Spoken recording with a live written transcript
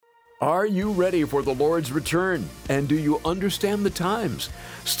Are you ready for the Lord's return? And do you understand the times?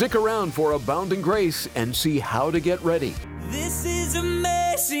 Stick around for Abounding Grace and see how to get ready. This is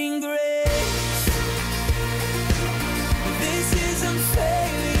amazing grace. This is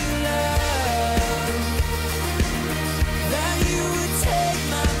unfailing love. That you would take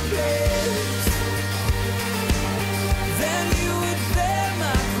my place. That you would bear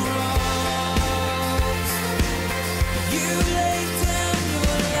my cross. You laid down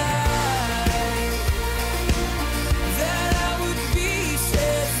your life. That I would be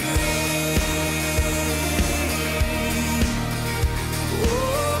set free.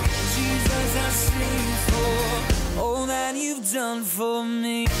 Oh, Jesus, I sing for all that you've done for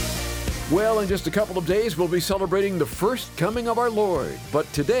me. Well, in just a couple of days, we'll be celebrating the first coming of our Lord.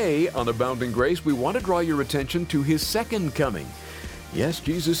 But today, on Abounding Grace, we want to draw your attention to His second coming. Yes,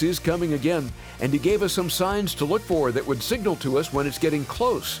 Jesus is coming again, and He gave us some signs to look for that would signal to us when it's getting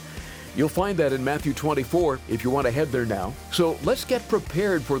close. You'll find that in Matthew 24, if you want to head there now. So let's get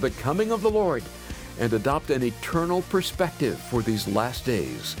prepared for the coming of the Lord and adopt an eternal perspective for these last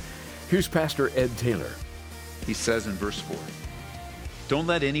days. Here's Pastor Ed Taylor. He says in verse 4, "Don't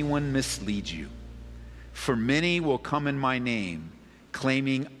let anyone mislead you, for many will come in my name,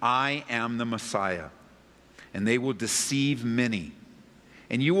 claiming I am the Messiah, and they will deceive many.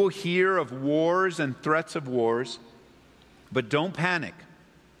 And you will hear of wars and threats of wars, but don't panic.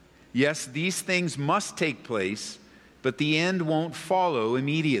 Yes, these things must take place, but the end won't follow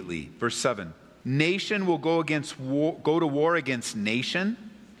immediately." Verse 7, "Nation will go to war against nation,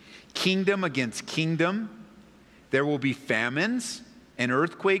 kingdom against kingdom. There will be famines and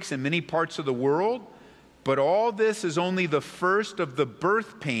earthquakes in many parts of the world, but all this is only the first of the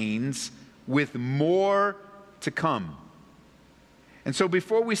birth pains, with more to come." And so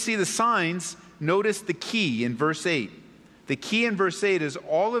before we see the signs, notice the key in verse 8. The key in verse 8 is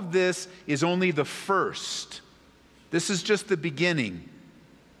all of this is only the first. This is just the beginning.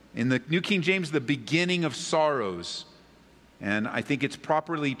 In the New King James, the beginning of sorrows. And I think it's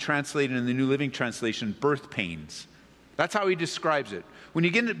properly translated in the New Living Translation, birth pains. That's how he describes it. When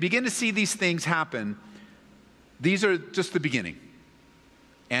you begin to see these things happen, these are just the beginning.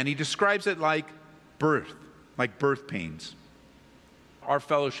 And he describes it like birth pains. Our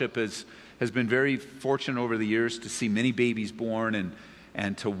fellowship has been very fortunate over the years to see many babies born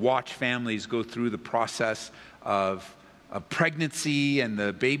and to watch families go through the process of pregnancy and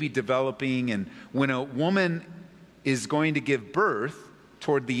the baby developing. And when a woman is going to give birth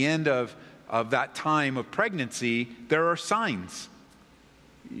toward the end of that time of pregnancy, there are signs.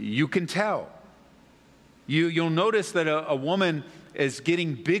 You can tell. You'll notice that a woman is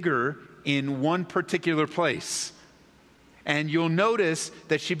getting bigger in one particular place. And you'll notice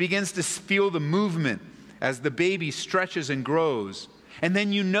that she begins to feel the movement as the baby stretches and grows. And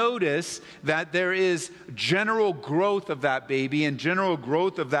then you notice that there is general growth of that baby and general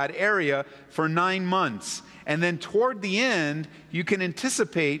growth of that area for 9 months. And then toward the end, you can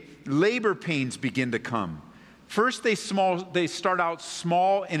anticipate labor pains begin to come. First, they start out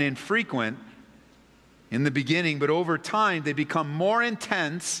small and infrequent in the beginning, but over time, they become more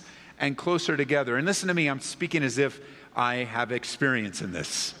intense and closer together. And listen to me, I'm speaking as if I have experience in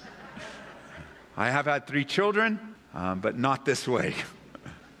this. I have had 3 children, but not this way.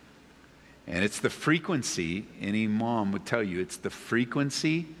 And it's the frequency, any mom would tell you, it's the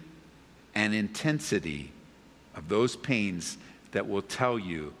frequency and intensity of those pains that will tell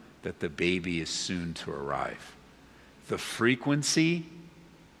you that the baby is soon to arrive. The frequency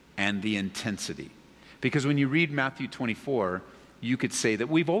and the intensity. Because when you read Matthew 24, you could say that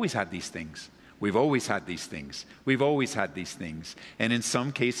we've always had these things. We've always had these things. We've always had these things. And in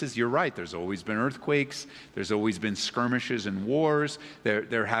some cases, you're right. There's always been earthquakes. There's always been skirmishes and wars.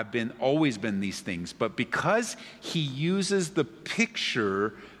 There have always been these things. But because he uses the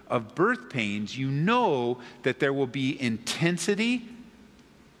picture of birth pains, you know that there will be intensity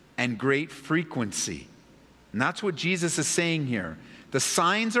and great frequency. And that's what Jesus is saying here. The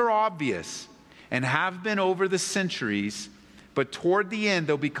signs are obvious and have been over the centuries, but toward the end,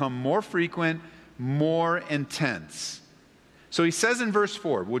 they'll become more frequent, more intense. So he says in verse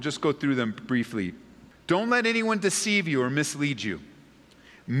 4, we'll just go through them briefly. "Don't let anyone deceive you or mislead you.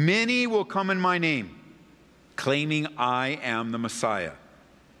 Many will come in my name, claiming I am the Messiah,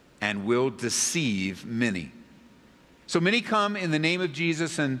 and will deceive many." So many come in the name of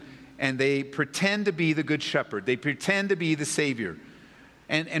Jesus and they pretend to be the good shepherd. They pretend to be the Savior.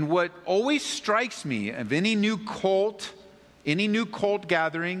 And what always strikes me of any new cult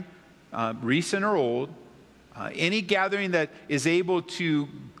gathering, recent or old, any gathering that is able to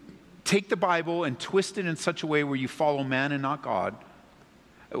take the Bible and twist it in such a way where you follow man and not God,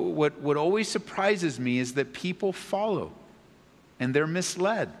 what always surprises me is that people follow, and they're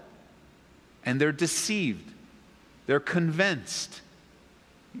misled, and they're deceived. They're convinced.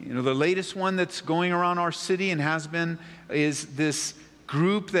 You know, the latest one that's going around our city and has been is this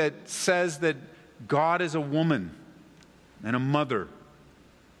group that says that God is a woman and a mother,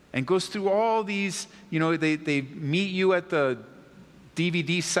 and goes through all these, you know, they meet you at the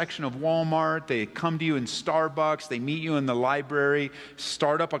DVD section of Walmart, they come to you in Starbucks, they meet you in the library,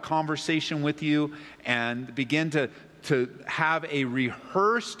 start up a conversation with you, and begin to have a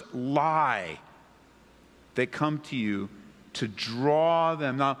rehearsed lie that come to you to draw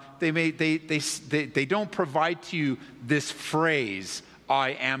them. Now, they don't provide to you this phrase,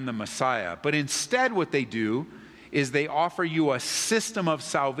 I am the Messiah, but instead what they do is they offer you a system of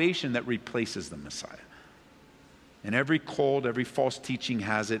salvation that replaces the Messiah. And every cult, every false teaching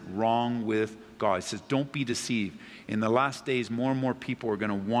has it wrong with God. It says, don't be deceived. In the last days, more and more people are going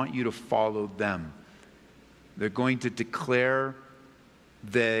to want you to follow them. They're going to declare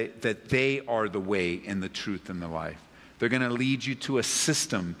that they are the way and the truth and the life. They're going to lead you to a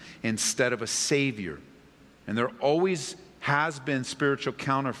system instead of a Savior. And there always has been spiritual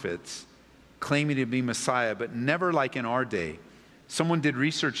counterfeits claiming to be Messiah, but never like in our day. Someone did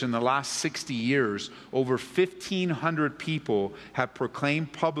research in the last 60 years. Over 1,500 people have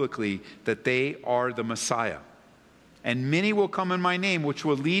proclaimed publicly that they are the Messiah. And many will come in my name, which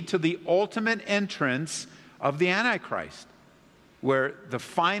will lead to the ultimate entrance of the Antichrist, where the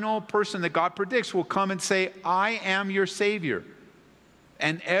final person that God predicts will come and say, I am your Savior.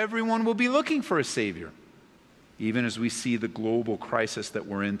 And everyone will be looking for a Savior, even as we see the global crisis that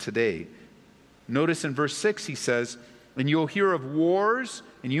we're in today. Notice in verse 6 he says, and you'll hear of wars,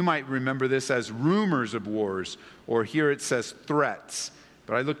 and you might remember this as rumors of wars, or here it says threats.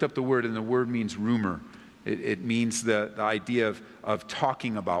 But I looked up the word, and the word means rumor. It means the idea of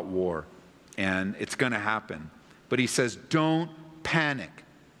talking about war, and it's going to happen. But he says, don't panic.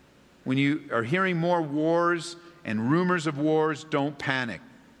 When you are hearing more wars and rumors of wars, don't panic.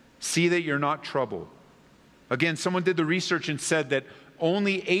 See that you're not troubled. Again, someone did the research and said that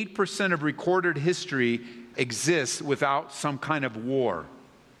only 8% of recorded history exists without some kind of war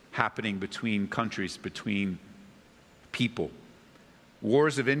happening between countries, between people.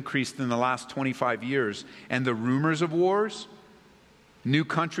 Wars have increased in the last 25 years, and the rumors of wars, new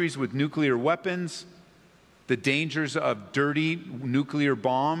countries with nuclear weapons, the dangers of dirty nuclear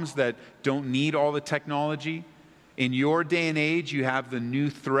bombs that don't need all the technology. In your day and age, you have the new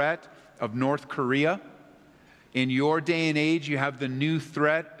threat of North Korea. In your day and age, you have the new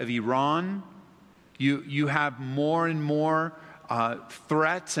threat of Iran. You have more and more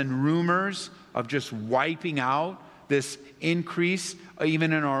threats and rumors of just wiping out this increase,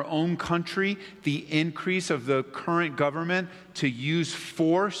 even in our own country, the increase of the current government to use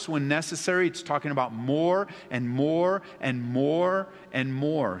force when necessary. It's talking about more and more and more and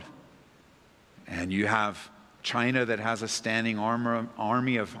more. And you have China that has a standing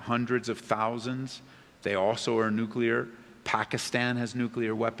army of hundreds of thousands. They also are nuclear. Pakistan has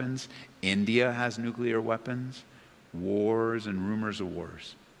nuclear weapons. India has nuclear weapons. Wars and rumors of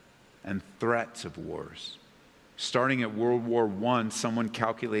wars and threats of wars. Starting at World War I, someone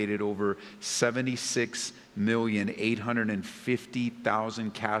calculated over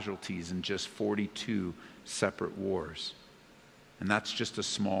 76,850,000 casualties in just 42 separate wars. And that's just a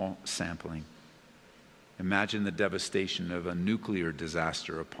small sampling. Imagine the devastation of a nuclear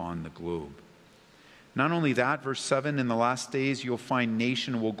disaster upon the globe. Not only that, verse 7, in the last days you'll find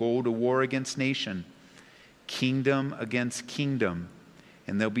nation will go to war against nation, kingdom against kingdom,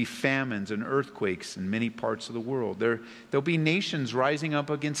 and there'll be famines and earthquakes in many parts of the world. There'll be nations rising up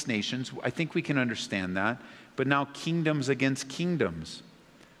against nations. I think we can understand that. But now kingdoms against kingdoms.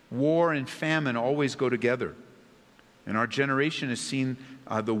 War and famine always go together. And our generation has seen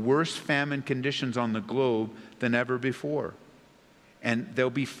the worst famine conditions on the globe than ever before. And there'll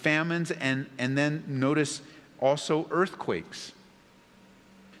be famines and then notice also earthquakes.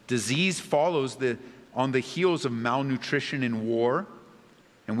 Disease follows on the heels of malnutrition and war.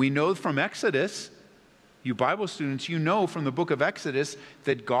 And we know from Exodus, you Bible students, you know from the book of Exodus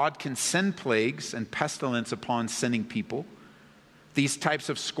that God can send plagues and pestilence upon sinning people. These types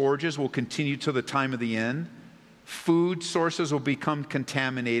of scourges will continue till the time of the end. Food sources will become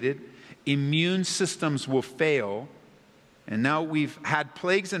contaminated. Immune systems will fail. And now we've had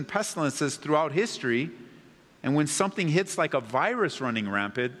plagues and pestilences throughout history. And when something hits like a virus running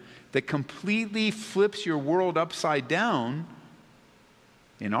rampant that completely flips your world upside down,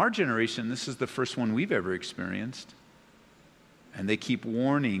 in our generation, this is the first one we've ever experienced. And they keep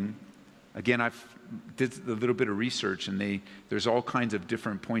warning. Again, I've did a little bit of research, and there's all kinds of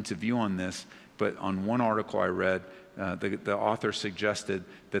different points of view on this. But on one article I read, the author suggested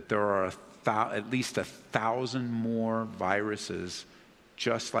that there are at least 1,000 more viruses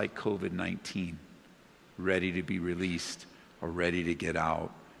just like COVID-19 ready to be released or ready to get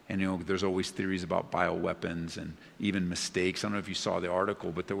out. And there's always theories about bioweapons and even mistakes. I don't know if you saw the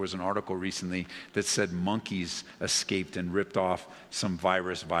article, but there was an article recently that said monkeys escaped and ripped off some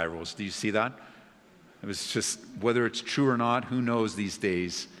virals. Do you see that? It was just, whether it's true or not, who knows these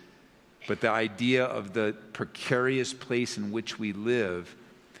days. But the idea of the precarious place in which we live,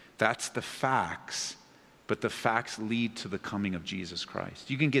 that's the facts. But the facts lead to the coming of Jesus Christ.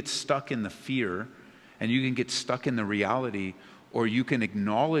 You can get stuck in the fear, and you can get stuck in the reality, or you can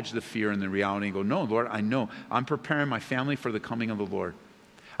acknowledge the fear and the reality and go, no, Lord, I know. I'm preparing my family for the coming of the Lord.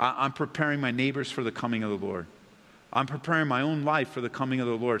 I'm preparing my neighbors for the coming of the Lord. I'm preparing my own life for the coming of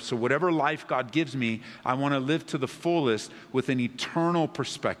the Lord. So whatever life God gives me, I want to live to the fullest with an eternal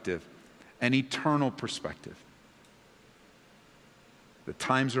perspective. An eternal perspective. The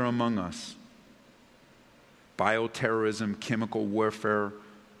times are among us. Bioterrorism, chemical warfare,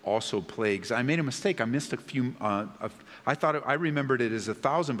 also plagues. I made a mistake. I missed a few. I remembered it as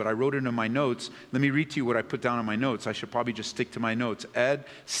 1,000, but I wrote it in my notes. Let me read to you what I put down in my notes. I should probably just stick to my notes. Ed,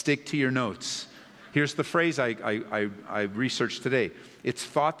 stick to your notes. Here's the phrase I researched today. It's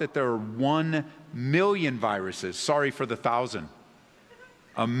thought that there are 1 million viruses. Sorry for the 1,000.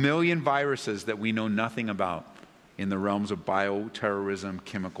 1 million viruses that we know nothing about in the realms of bioterrorism,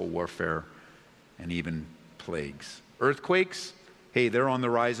 chemical warfare, and even plagues. Earthquakes, hey, they're on the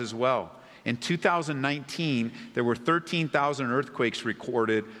rise as well. In 2019, there were 13,000 earthquakes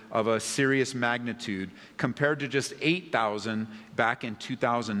recorded of a serious magnitude, compared to just 8,000 back in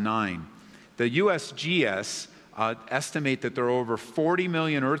 2009. The USGS estimate that there are over 40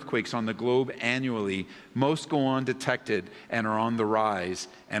 million earthquakes on the globe annually. Most go undetected and are on the rise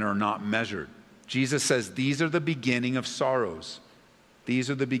and are not measured. Jesus says these are the beginning of sorrows. These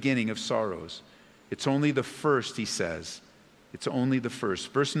are the beginning of sorrows. It's only the first, he says. It's only the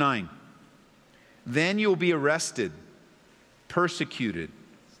first. Verse 9. Then you'll be arrested, persecuted,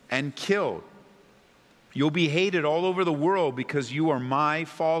 and killed. You'll be hated all over the world because you are my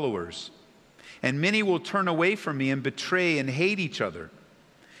followers. And many will turn away from me and betray and hate each other.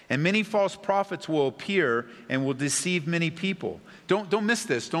 And many false prophets will appear and will deceive many people. Don't miss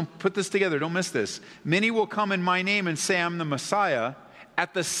this. Don't put this together. Don't miss this. Many will come in my name and say I'm the Messiah.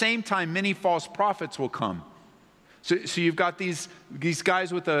 At the same time, many false prophets will come. So you've got these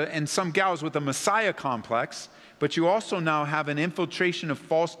guys and some gals with a Messiah complex, but you also now have an infiltration of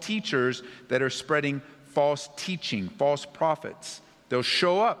false teachers that are spreading false teaching, false prophets. They'll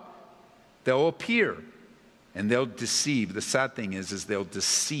show up. They'll appear, and they'll deceive. The sad thing is they'll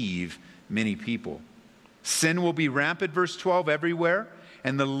deceive many people. Sin will be rampant, verse 12, everywhere,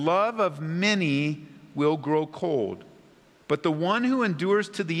 and the love of many will grow cold. But the one who endures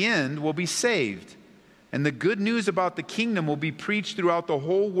to the end will be saved. And the good news about the kingdom will be preached throughout the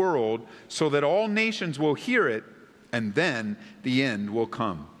whole world so that all nations will hear it, and then the end will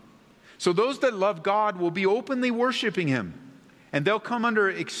come. So those that love God will be openly worshiping him. And they'll come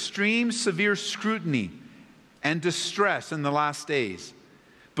under extreme, severe scrutiny and distress in the last days.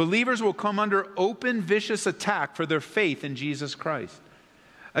 Believers will come under open, vicious attack for their faith in Jesus Christ.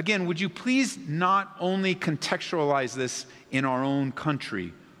 Again, would you please not only contextualize this in our own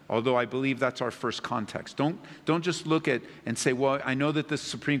country, although I believe that's our first context. Don't just look at and say, well, I know that this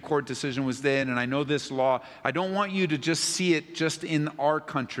Supreme Court decision was then, and I know this law. I don't want you to just see it just in our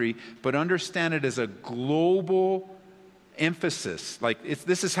country, but understand it as a global emphasis. Like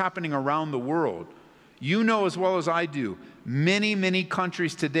this is happening around the world. You know as well as I do, many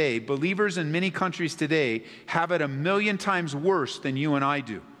countries today, believers in many countries today have it 1,000,000 times worse than you and I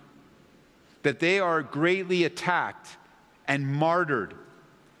do. That they are greatly attacked and martyred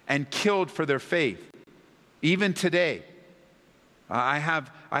and killed for their faith. Even today. I have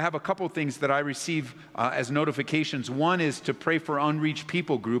a couple things that I receive as notifications. One is to pray for Unreached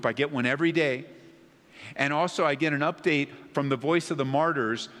People group. I get one every day. And also I get an update from the Voice of the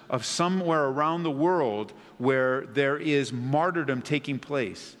Martyrs of somewhere around the world where there is martyrdom taking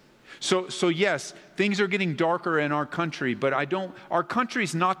place. So yes, things are getting darker in our country, but our country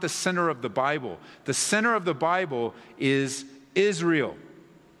is not the center of the Bible. The center of the Bible is Israel.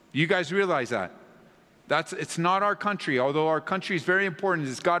 You guys realize that? It's not our country, although our country is very important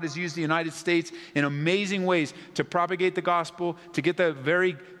as God has used the United States in amazing ways to propagate the gospel, to get the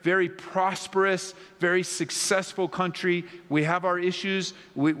very, very prosperous, very successful country. We have our issues,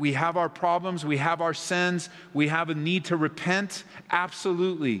 we have our problems, we have our sins, we have a need to repent,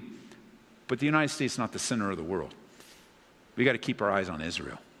 absolutely. But the United States is not the center of the world. We got to keep our eyes on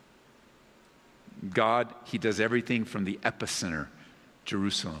Israel. God, he does everything from the epicenter,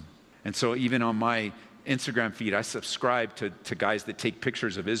 Jerusalem. And so even on my Instagram feed, I subscribe to guys that take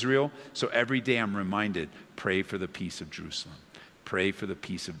pictures of Israel. So every day I'm reminded, pray for the peace of Jerusalem. Pray for the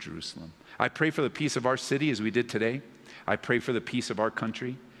peace of Jerusalem. I pray for the peace of our city as we did today. I pray for the peace of our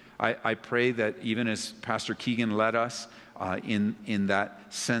country. I pray that even as Pastor Keegan led us in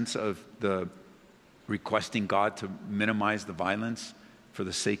that sense of the requesting God to minimize the violence for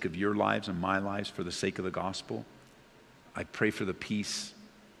the sake of your lives and my lives, for the sake of the gospel, I pray for the peace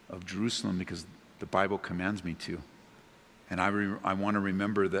of Jerusalem because the Bible commands me to. And I want to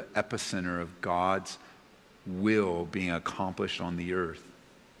remember the epicenter of God's will being accomplished on the earth.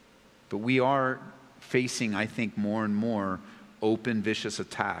 But we are facing, I think, more and more open, vicious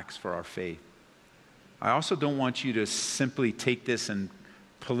attacks for our faith. I also don't want you to simply take this and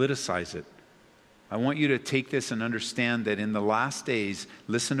politicize it. I want you to take this and understand that in the last days,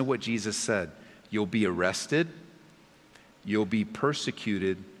 listen to what Jesus said. You'll be arrested, you'll be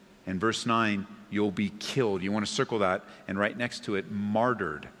persecuted, and verse 9, you'll be killed. You want to circle that, and right next to it,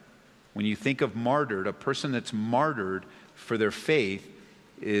 martyred. When you think of martyred, a person that's martyred for their faith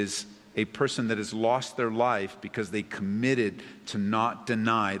is a person that has lost their life because they committed to not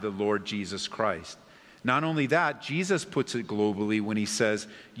deny the Lord Jesus Christ. Not only that, Jesus puts it globally when he says,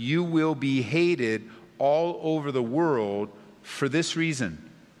 you will be hated all over the world for this reason,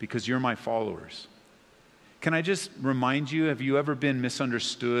 because you're my followers. Can I just remind you, have you ever been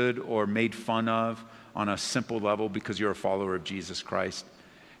misunderstood or made fun of on a simple level because you're a follower of Jesus Christ?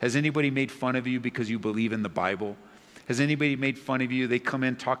 Has anybody made fun of you because you believe in the Bible? Has anybody made fun of you? They come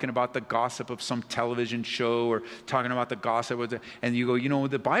in talking about the gossip of some television show or talking about the gossip, and you go, you know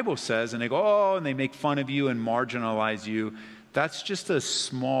what the Bible says, and they go, oh, and they make fun of you and marginalize you. That's just a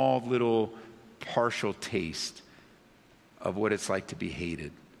small little partial taste of what it's like to be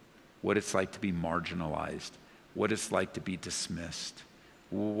hated, what it's like to be marginalized, what it's like to be dismissed,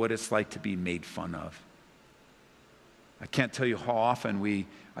 what it's like to be made fun of. I can't tell you how often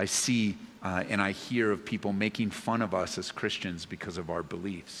I see and I hear of people making fun of us as Christians because of our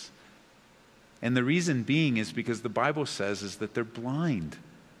beliefs. And the reason being is because the Bible says is that they're blind.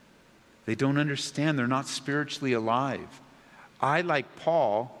 They don't understand. They're not spiritually alive. I, like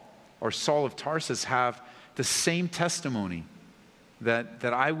Paul or Saul of Tarsus, have the same testimony that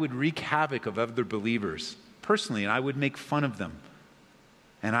I would wreak havoc of other believers personally, and I would make fun of them,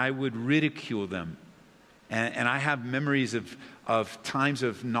 and I would ridicule them. And I have memories of times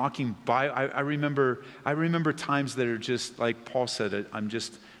of knocking by. I remember times that are just like Paul said it,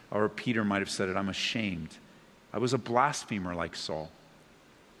 or Peter might have said it, I'm ashamed. I was a blasphemer like Saul.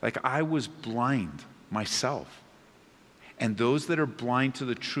 Like I was blind myself. And those that are blind to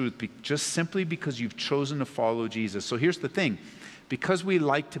the truth, just simply because you've chosen to follow Jesus. So here's the thing. Because we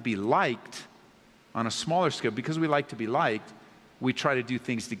like to be liked on a smaller scale, because we like to be liked, we try to do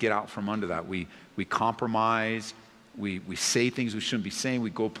things to get out from under that. We compromise. We say things we shouldn't be saying. We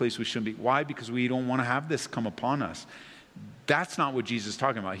go places we shouldn't be. Why? Because we don't want to have this come upon us. That's not what Jesus is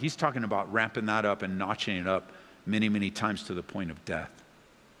talking about. He's talking about ramping that up and notching it up many, many times to the point of death.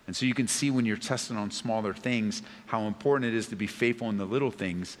 And so you can see when you're testing on smaller things how important it is to be faithful in the little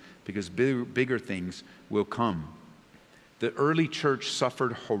things, because bigger things will come. The early church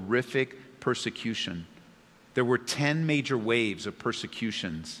suffered horrific persecution. There were 10 major waves of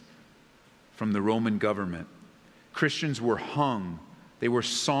persecutions from the Roman government. Christians were hung. They were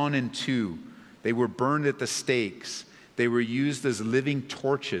sawn in two. They were burned at the stakes. They were used as living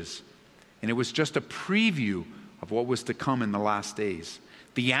torches. And it was just a preview of what was to come in the last days.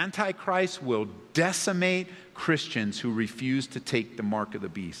 The Antichrist will decimate Christians who refuse to take the mark of the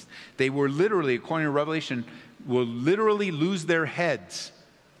beast. They were literally, according to Revelation, will literally lose their heads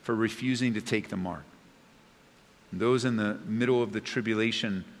for refusing to take the mark. And those in the middle of the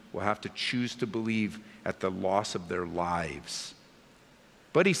tribulation will have to choose to believe at the loss of their lives.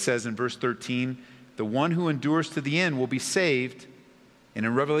 But he says in verse 13, the one who endures to the end will be saved. And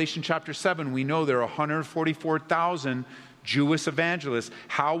in Revelation chapter 7, we know there are 144,000 Jewish evangelists.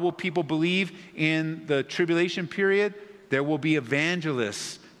 How will people believe in the tribulation period? There will be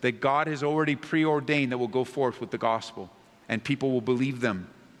evangelists that God has already preordained that will go forth with the gospel, and people will believe them.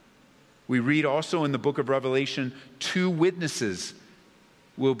 We read also in the book of Revelation, 2 witnesses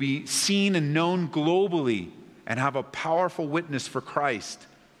will be seen and known globally and have a powerful witness for Christ.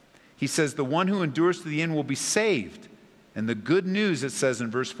 He says the one who endures to the end will be saved. And the good news, it says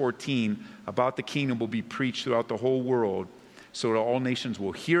in verse 14, about the kingdom will be preached throughout the whole world so that all nations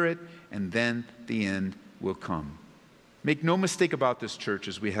will hear it, and then the end will come. Make no mistake about this, church,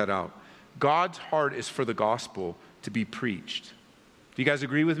 as we head out. God's heart is for the gospel to be preached. Do you guys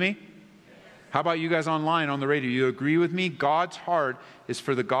agree with me? How about you guys online on the radio? You agree with me? God's heart is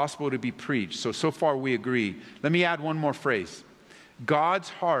for the gospel to be preached. So far we agree. Let me add one more phrase. God's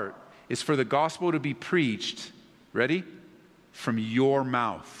heart is for the gospel to be preached, ready? From your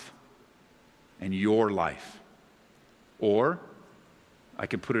mouth and your life. Or, I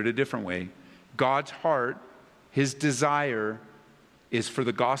can put it a different way. God's heart, his desire is for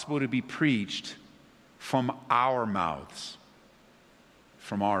the gospel to be preached from our mouths,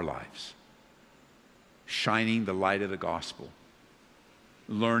 from our lives. Shining the light of the gospel.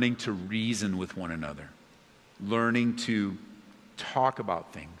 Learning to reason with one another. Learning to talk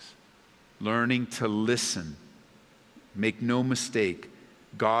about things. Learning to listen. Make no mistake,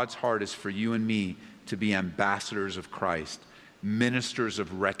 God's heart is for you and me to be ambassadors of Christ, ministers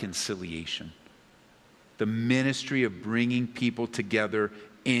of reconciliation. The ministry of bringing people together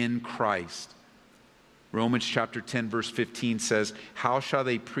in Christ. Romans chapter 10 verse 15 says, how shall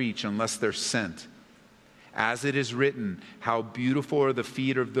they preach unless they're sent? As it is written, how beautiful are the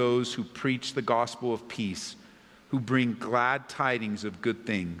feet of those who preach the gospel of peace, who bring glad tidings of good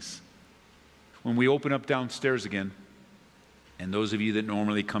things. When we open up downstairs again, and those of you that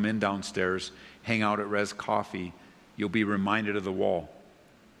normally come in downstairs, hang out at Res Coffee, you'll be reminded of the wall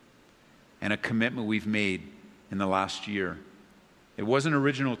and a commitment we've made in the last year. It wasn't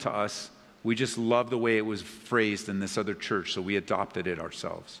original to us. We just loved the way it was phrased in this other church, so we adopted it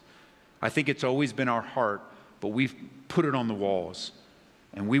ourselves. I think it's always been our heart, but we've put it on the walls.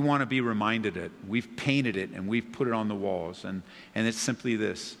 And we want to be reminded it. We've painted it and we've put it on the walls. And it's simply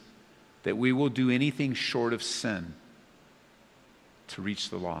this, that we will do anything short of sin to reach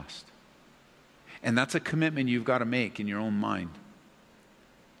the lost. And that's a commitment you've got to make in your own mind.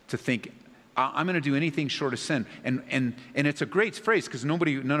 To think, I'm going to do anything short of sin. And it's a great phrase because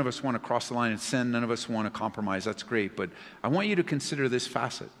none of us want to cross the line and sin. None of us want to compromise. That's great. But I want you to consider this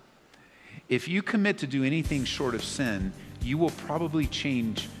facet. If you commit to do anything short of sin, you will probably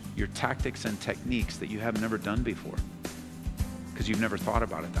change your tactics and techniques that you have never done before because you've never thought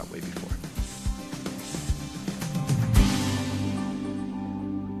about it that way before.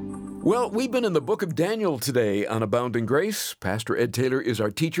 Well, we've been in the book of Daniel today on Abounding Grace. Pastor Ed Taylor is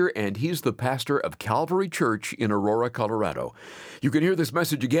our teacher, and he's the pastor of Calvary Church in Aurora, Colorado. You can hear this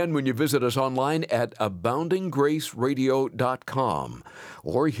message again when you visit us online at aboundinggraceradio.com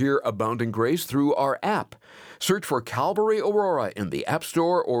or hear Abounding Grace through our app. Search for Calvary Aurora in the App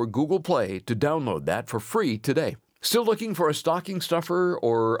Store or Google Play to download that for free today. Still looking for a stocking stuffer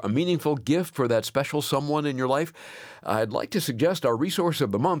or a meaningful gift for that special someone in your life? I'd like to suggest our resource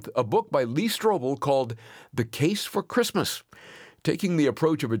of the month, a book by Lee Strobel called The Case for Christmas. Taking the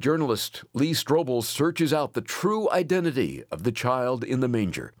approach of a journalist, Lee Strobel searches out the true identity of the child in the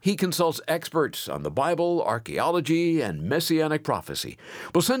manger. He consults experts on the Bible, archaeology, and messianic prophecy.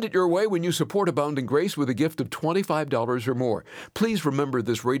 We'll send it your way when you support Abounding Grace with a gift of $25 or more. Please remember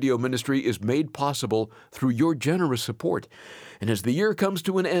this radio ministry is made possible through your generous support. And as the year comes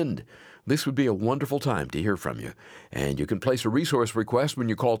to an end, this would be a wonderful time to hear from you. And you can place a resource request when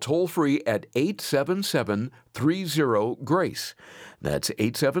you call toll-free at 877-30-GRACE. That's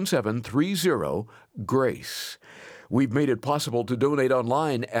 877-30-GRACE. We've made it possible to donate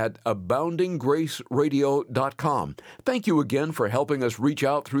online at aboundinggraceradio.com. Thank you again for helping us reach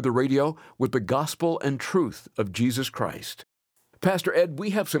out through the radio with the gospel and truth of Jesus Christ. Pastor Ed, we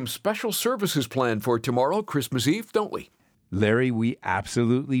have some special services planned for tomorrow, Christmas Eve, don't we? Larry, we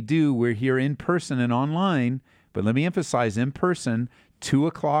absolutely do. We're here in person and online, but let me emphasize in person, 2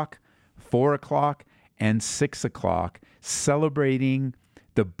 o'clock, 4 o'clock, and 6 o'clock, celebrating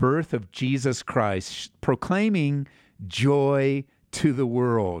the birth of Jesus Christ, proclaiming joy to the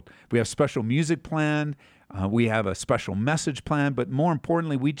world. We have special music planned. We have a special message planned, but more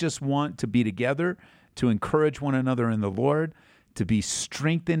importantly, we just want to be together to encourage one another in the Lord, to be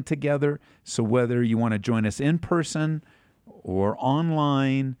strengthened together. So whether you want to join us in person or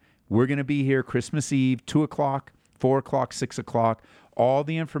online, we're going to be here Christmas Eve, 2 o'clock, 4 o'clock, 6 o'clock. All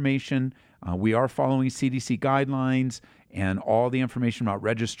the information, we are following CDC guidelines, and all the information about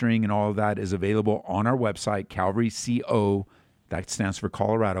registering and all of that is available on our website, Calvary CO, that stands for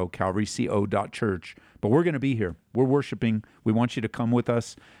Colorado, calvaryco.church. But we're going to be here. We're worshiping. We want you to come with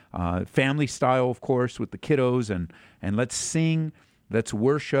us, family style, of course, with the kiddos, and let's sing, let's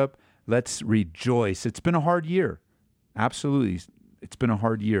worship, let's rejoice. It's been a hard year. Absolutely. It's been a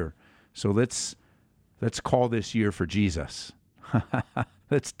hard year. So let's call this year for Jesus.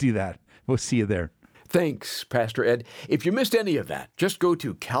 Let's do that. We'll see you there. Thanks, Pastor Ed. If you missed any of that, just go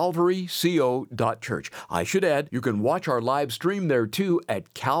to calvaryco.church. I should add, you can watch our live stream there too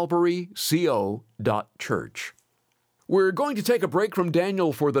at calvaryco.church. We're going to take a break from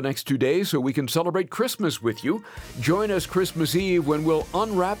Daniel for the next 2 days so we can celebrate Christmas with you. Join us Christmas Eve when we'll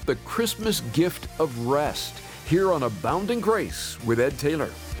unwrap the Christmas gift of rest here on Abounding Grace with Ed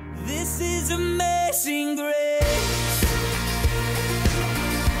Taylor. This is amazing grace.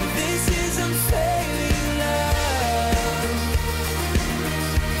 This is unfailing love.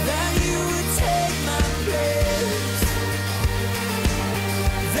 That you would take my place.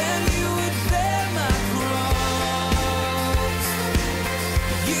 Then you would bear my cross.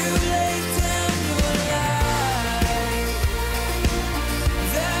 You laid down your life.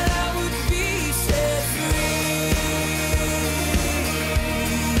 That I would be set free.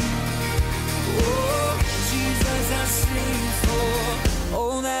 Oh, Jesus, I sing for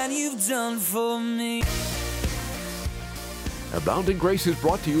all that you've done for me. Abounding Grace is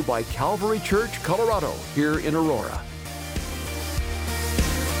brought to you by Calvary Church, Colorado, here in Aurora.